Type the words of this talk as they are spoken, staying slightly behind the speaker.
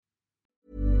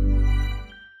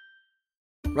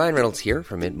Ryan Reynolds here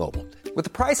from Mint Mobile. With the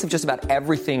price of just about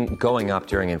everything going up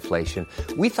during inflation,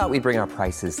 we thought we'd bring our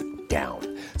prices down.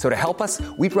 So to help us,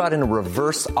 we brought in a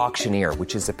reverse auctioneer,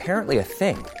 which is apparently a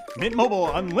thing. Mint Mobile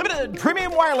Unlimited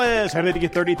Premium Wireless. How to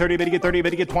get 30, 30, bit to get 30, bit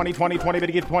to get 20, 20, 20, bit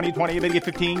to get 20, 20, bit to get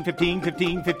 15, 15,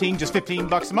 15, 15, just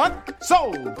 $15 a month?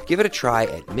 Sold! Give it a try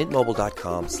at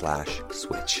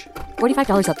mintmobile.com/switch.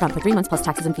 $45 up front for 3 months plus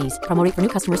taxes and fees. Promo rate for new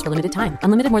customers for limited time.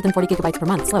 Unlimited more than 40 gigabytes per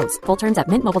month. Slows full terms at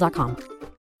mintmobile.com.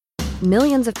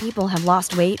 Millions of people have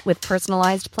lost weight with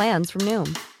personalized plans from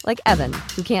Noom. Like Evan,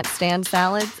 who can't stand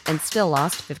salads and still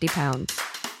lost 50 pounds.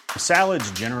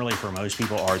 Salads generally for most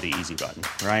people are the easy button,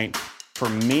 right? For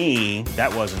me,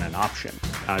 that wasn't an option.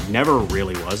 I never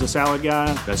really was a salad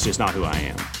guy. That's just not who I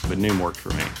am. But Noom worked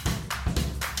for me.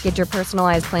 Get your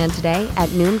personalized plan today at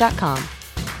Noom.com.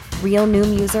 Real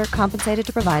Noom user compensated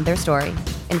to provide their story.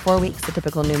 In 4 weeks, the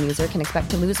typical Noom user can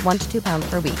expect to lose 1 to 2 pounds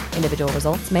per week. Individual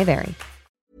results may vary.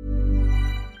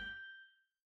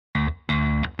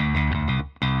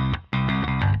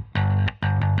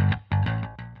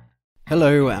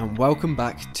 Hello and welcome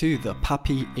back to the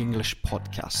Papi English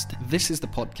Podcast. This is the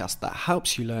podcast that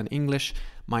helps you learn English.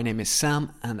 My name is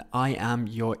Sam and I am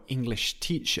your English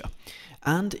teacher.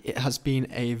 And it has been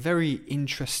a very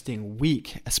interesting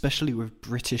week, especially with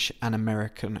British and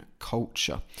American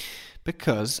culture,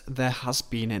 because there has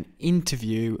been an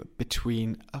interview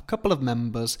between a couple of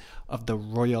members of the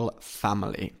royal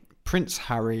family, Prince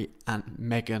Harry and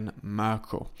Meghan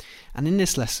Markle. And in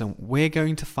this lesson, we're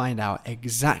going to find out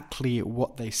exactly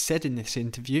what they said in this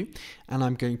interview, and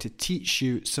I'm going to teach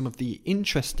you some of the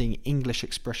interesting English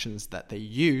expressions that they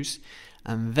use.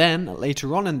 And then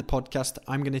later on in the podcast,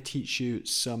 I'm going to teach you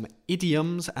some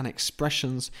idioms and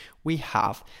expressions we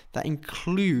have that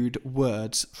include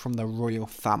words from the royal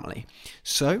family.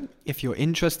 So if you're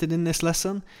interested in this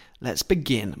lesson, let's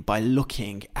begin by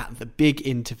looking at the big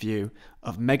interview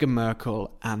of Meghan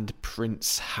Markle and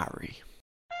Prince Harry.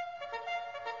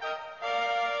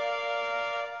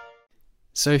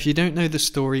 So if you don't know the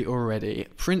story already,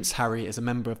 Prince Harry is a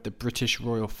member of the British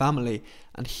royal family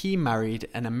and he married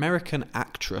an American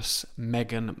actress,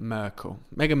 Meghan Markle.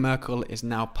 Meghan Markle is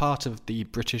now part of the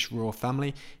British royal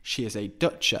family. She is a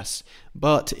duchess,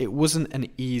 but it wasn't an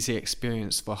easy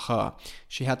experience for her.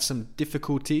 She had some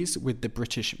difficulties with the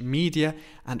British media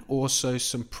and also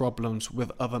some problems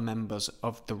with other members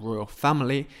of the royal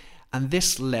family. And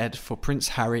this led for Prince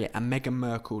Harry and Meghan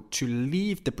Markle to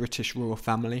leave the British royal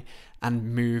family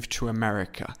and move to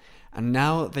America. And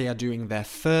now they are doing their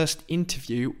first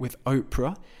interview with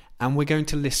Oprah, and we're going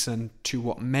to listen to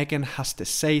what Meghan has to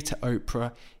say to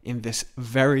Oprah in this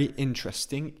very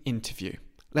interesting interview.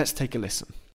 Let's take a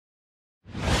listen.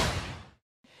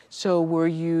 So were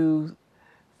you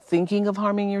thinking of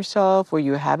harming yourself? Were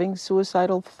you having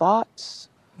suicidal thoughts?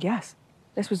 Yes.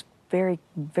 This was very,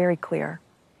 very clear.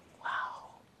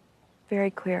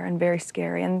 Very clear and very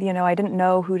scary. And, I didn't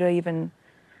know who to even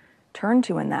turn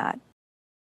to in that.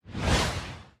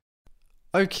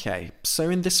 Okay, so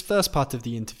in this first part of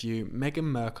the interview, Meghan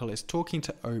Markle is talking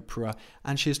to Oprah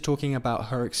and she is talking about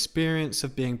her experience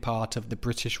of being part of the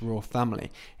British royal family,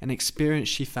 an experience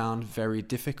she found very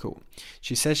difficult.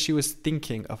 She says she was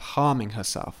thinking of harming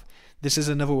herself. This is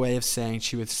another way of saying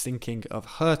she was thinking of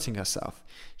hurting herself.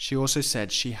 She also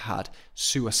said she had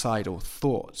suicidal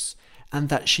thoughts, and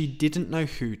that she didn't know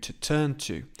who to turn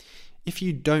to. If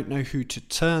you don't know who to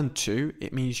turn to,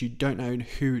 it means you don't know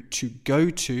who to go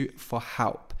to for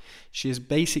help. She is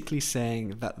basically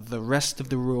saying that the rest of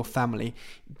the royal family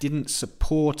didn't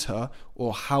support her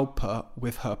or help her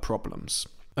with her problems.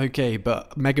 Okay,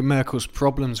 but Meghan Markle's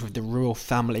problems with the royal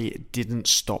family didn't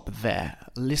stop there.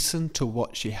 Listen to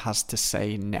what she has to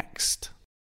say next.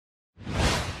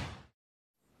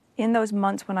 In those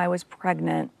months when I was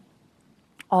pregnant,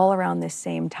 all around this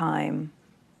same time.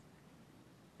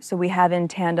 So we have in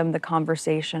tandem the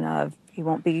conversation of he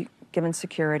won't be given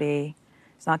security,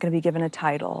 he's not going to be given a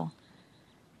title.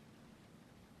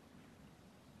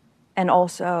 And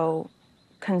also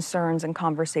concerns and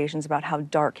conversations about how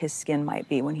dark his skin might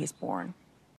be when he's born.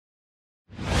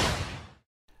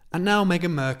 And now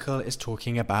Meghan Markle is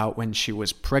talking about when she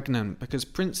was pregnant, because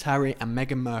Prince Harry and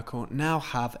Meghan Markle now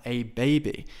have a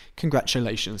baby.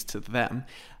 Congratulations to them.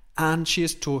 And she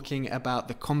is talking about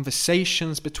the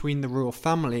conversations between the royal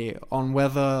family on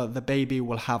whether the baby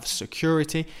will have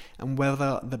security and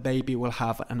whether the baby will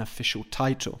have an official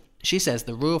title. She says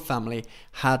the royal family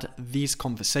had these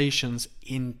conversations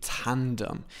in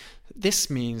tandem. This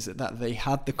means that they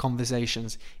had the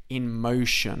conversations in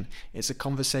motion. It's a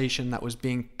conversation that was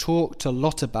being talked a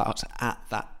lot about at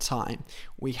that time.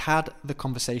 We had the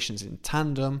conversations in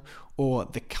tandem, or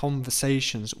the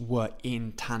conversations were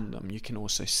in tandem, you can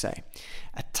also say.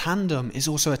 A tandem is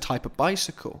also a type of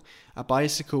bicycle. A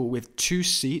bicycle with 2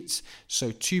 seats,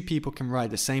 so 2 people can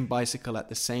ride the same bicycle at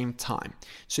the same time.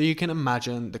 So you can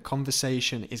imagine the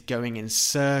conversation is going in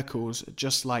circles,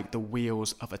 just like the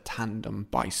wheels of a tandem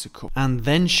bicycle. And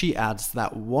then she adds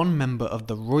that one member of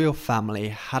the royal family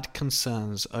had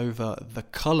concerns over the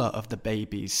colour of the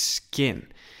baby's skin.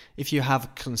 If you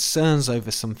have concerns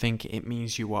over something, it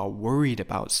means you are worried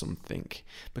about something.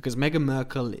 Because Meghan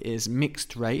Markle is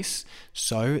mixed race,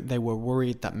 so they were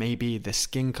worried that maybe the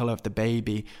skin colour of the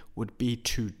baby would be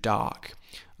too dark.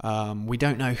 We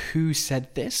don't know who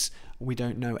said this. We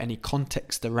don't know any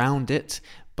context around it,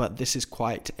 but this is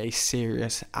quite a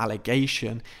serious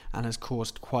allegation and has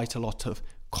caused quite a lot of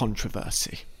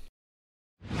controversy.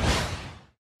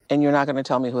 And you're not going to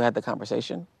tell me who had the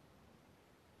conversation?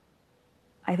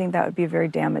 I think that would be very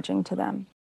damaging to them.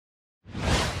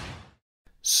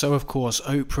 So, of course,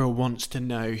 Oprah wants to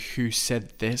know who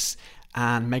said this,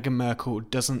 and Meghan Markle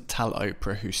doesn't tell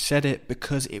Oprah who said it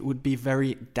because it would be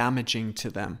very damaging to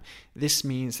them. This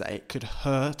means that it could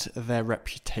hurt their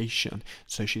reputation,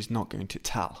 so she's not going to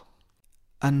tell.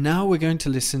 And now we're going to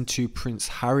listen to Prince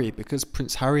Harry, because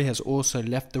Prince Harry has also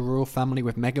left the royal family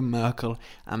with Meghan Markle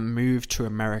and moved to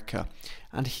America.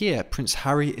 And here, Prince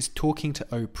Harry is talking to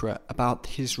Oprah about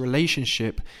his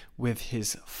relationship with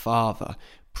his father,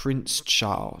 Prince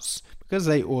Charles, because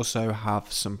they also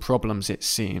have some problems, it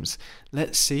seems.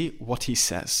 Let's see what he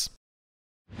says.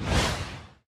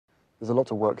 There's a lot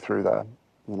to work through there.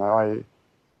 You know,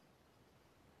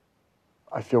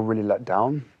 I feel really let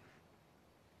down,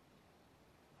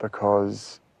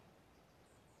 because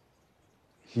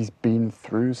he's been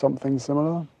through something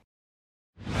similar.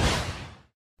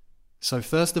 So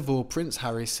first of all, Prince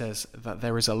Harry says that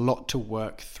there is a lot to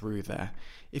work through there.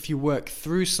 If you work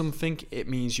through something, it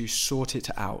means you sort it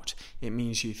out. It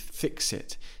means you fix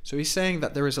it. So he's saying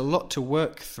that there is a lot to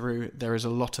work through. There is a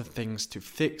lot of things to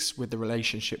fix with the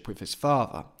relationship with his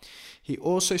father. He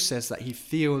also says that he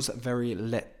feels very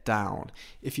let down.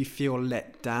 If you feel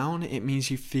let down, it means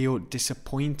you feel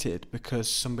disappointed because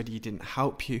somebody didn't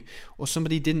help you or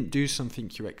somebody didn't do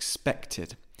something you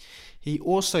expected. He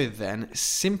also then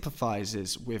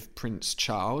sympathizes with Prince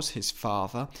Charles, his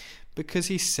father, because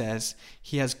he says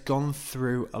he has gone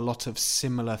through a lot of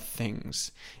similar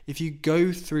things. If you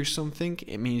go through something,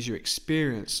 it means you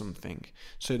experience something.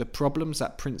 So the problems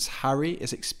that Prince Harry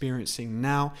is experiencing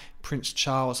now, Prince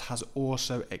Charles has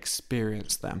also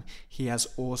experienced them. He has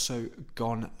also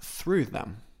gone through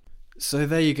them. So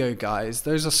there you go, guys.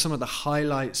 Those are some of the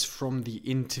highlights from the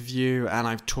interview, and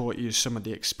I've taught you some of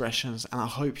the expressions, and I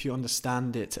hope you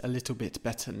understand it a little bit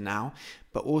better now.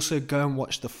 But also go and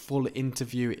watch the full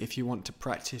interview if you want to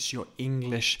practice your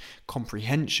English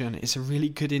comprehension. It's a really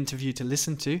good interview to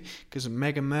listen to because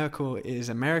Meghan Markle is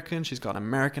American. She's got an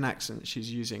American accent. She's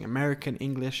using American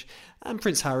English. And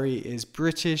Prince Harry is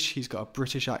British. He's got a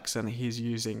British accent. He's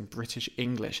using British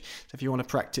English. So if you want to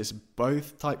practice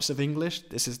both types of English,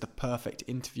 this is the perfect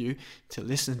interview to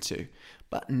listen to.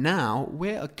 But now we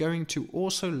are going to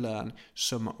also learn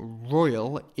some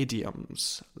royal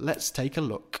idioms. Let's take a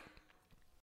look.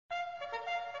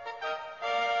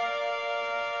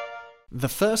 The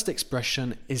first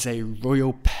expression is a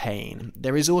royal pain.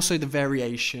 There is also the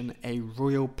variation, a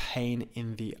royal pain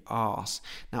in the arse.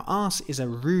 Now, arse is a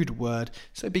rude word,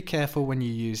 so be careful when you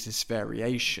use this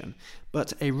variation.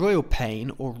 But a royal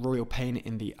pain or royal pain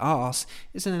in the arse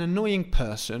is an annoying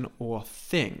person or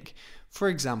thing. For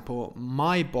example,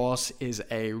 my boss is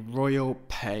a royal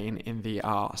pain in the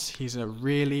arse. He's a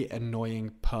really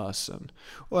annoying person.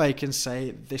 Or I can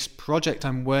say, this project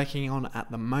I'm working on at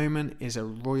the moment is a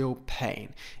royal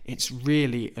pain. It's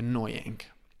really annoying.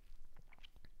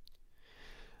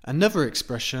 Another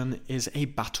expression is a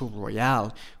battle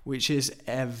royale, which is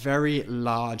a very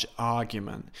large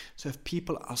argument. So if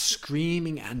people are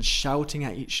screaming and shouting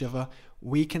at each other,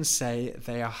 we can say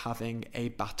they are having a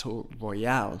battle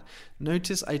royale.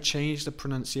 Notice I changed the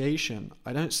pronunciation.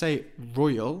 I don't say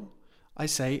royal, I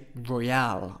say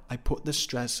royale. I put the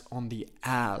stress on the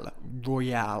al,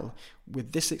 royale.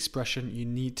 With this expression, you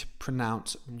need to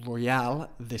pronounce royale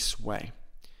this way.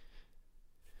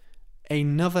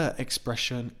 Another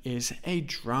expression is a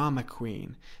drama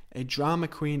queen. A drama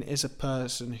queen is a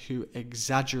person who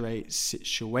exaggerates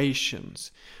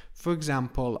situations. For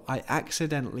example, I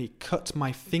accidentally cut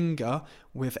my finger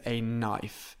with a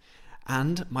knife.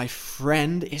 And my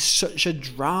friend is such a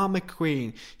drama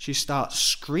queen. She starts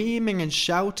screaming and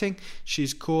shouting.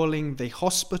 She's calling the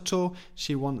hospital.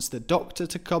 She wants the doctor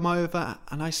to come over.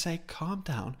 And I say, calm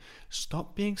down.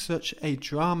 Stop being such a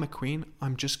drama queen.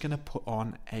 I'm just going to put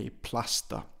on a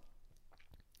plaster.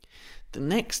 The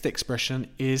next expression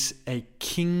is a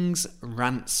king's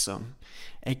ransom.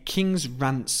 A king's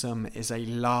ransom is a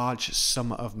large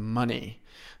sum of money.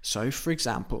 So, for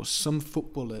example, some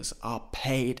footballers are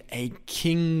paid a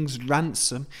king's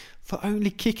ransom for only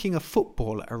kicking a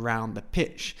football around the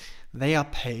pitch. They are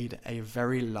paid a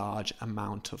very large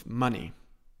amount of money.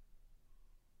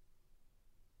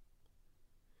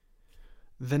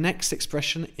 The next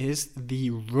expression is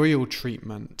the royal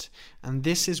treatment, and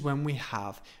this is when we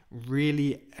have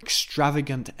really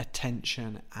extravagant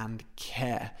attention and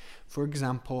care. For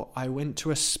example, I went to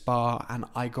a spa and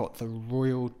I got the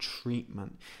royal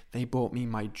treatment. They bought me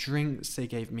my drinks, they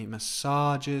gave me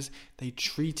massages, they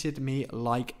treated me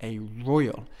like a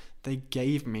royal. They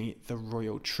gave me the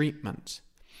royal treatment.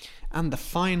 And the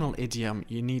final idiom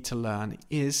you need to learn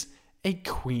is a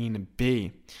queen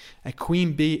bee. A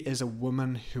queen bee is a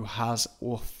woman who has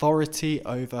authority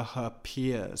over her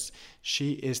peers.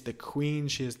 She is the queen.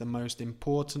 She is the most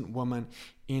important woman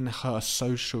in her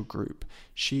social group.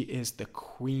 She is the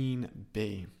queen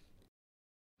bee.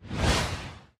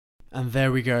 And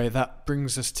there we go. That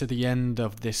brings us to the end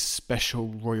of this special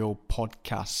royal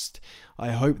podcast.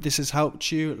 I hope this has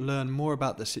helped you learn more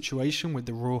about the situation with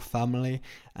the royal family.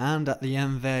 And at the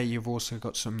end there, you've also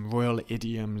got some royal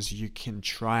idioms you can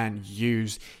try and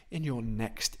use in your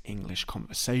next English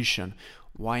conversation.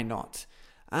 Why not?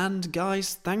 And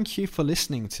guys, thank you for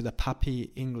listening to the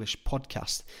Papi English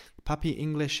podcast. Papi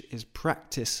English is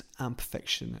practice and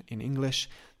perfection in English.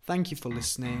 Thank you for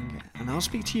listening, and I'll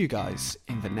speak to you guys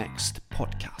in the next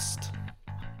podcast.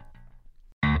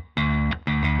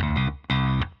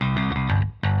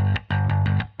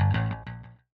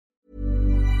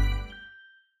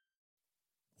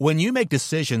 When you make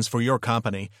decisions for your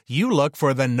company, you look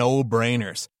for the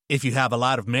no-brainers. If you have a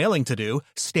lot of mailing to do,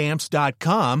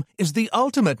 Stamps.com is the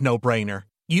ultimate no-brainer.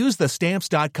 Use the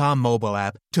Stamps.com mobile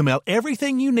app to mail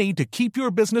everything you need to keep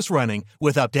your business running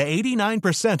with up to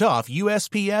 89% off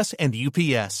USPS and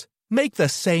UPS. Make the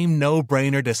same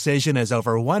no-brainer decision as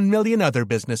over 1 million other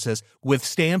businesses with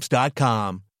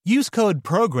Stamps.com. Use code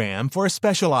PROGRAM for a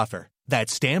special offer.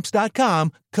 That's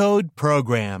Stamps.com, code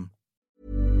PROGRAM.